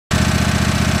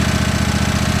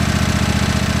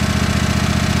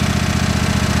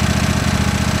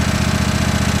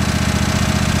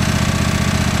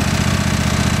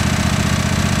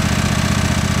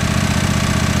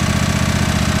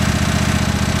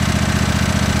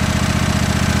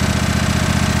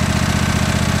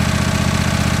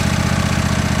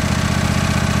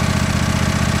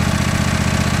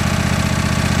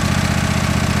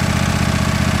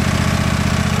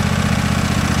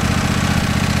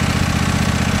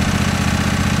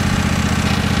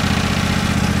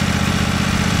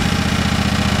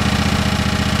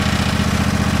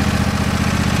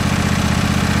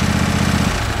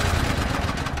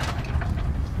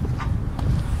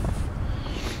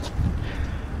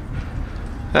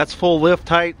That's full lift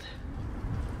height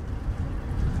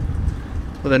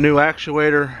with a new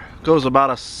actuator. Goes about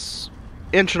an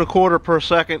inch and a quarter per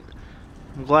second.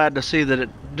 I'm glad to see that it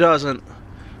doesn't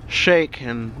shake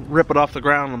and rip it off the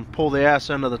ground and pull the ass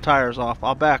end of the tires off.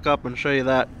 I'll back up and show you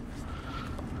that.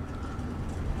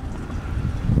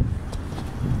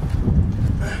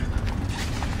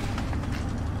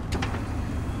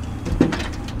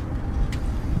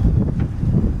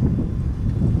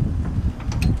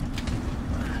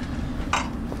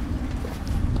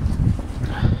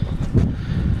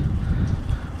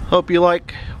 Hope you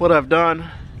like what I've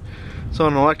done. It's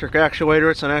on an electric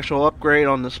actuator. It's an actual upgrade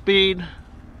on the speed,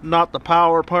 not the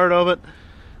power part of it.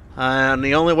 And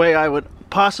the only way I would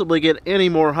possibly get any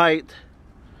more height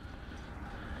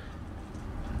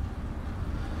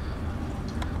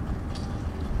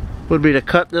would be to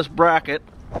cut this bracket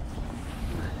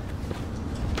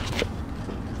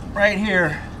right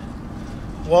here,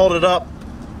 weld it up.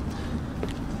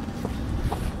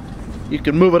 You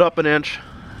can move it up an inch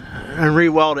and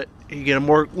re-weld it. You get a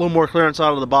little more clearance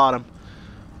out of the bottom.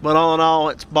 But all in all,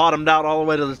 it's bottomed out all the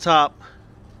way to the top.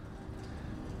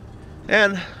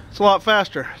 And it's a lot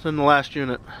faster than the last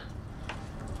unit.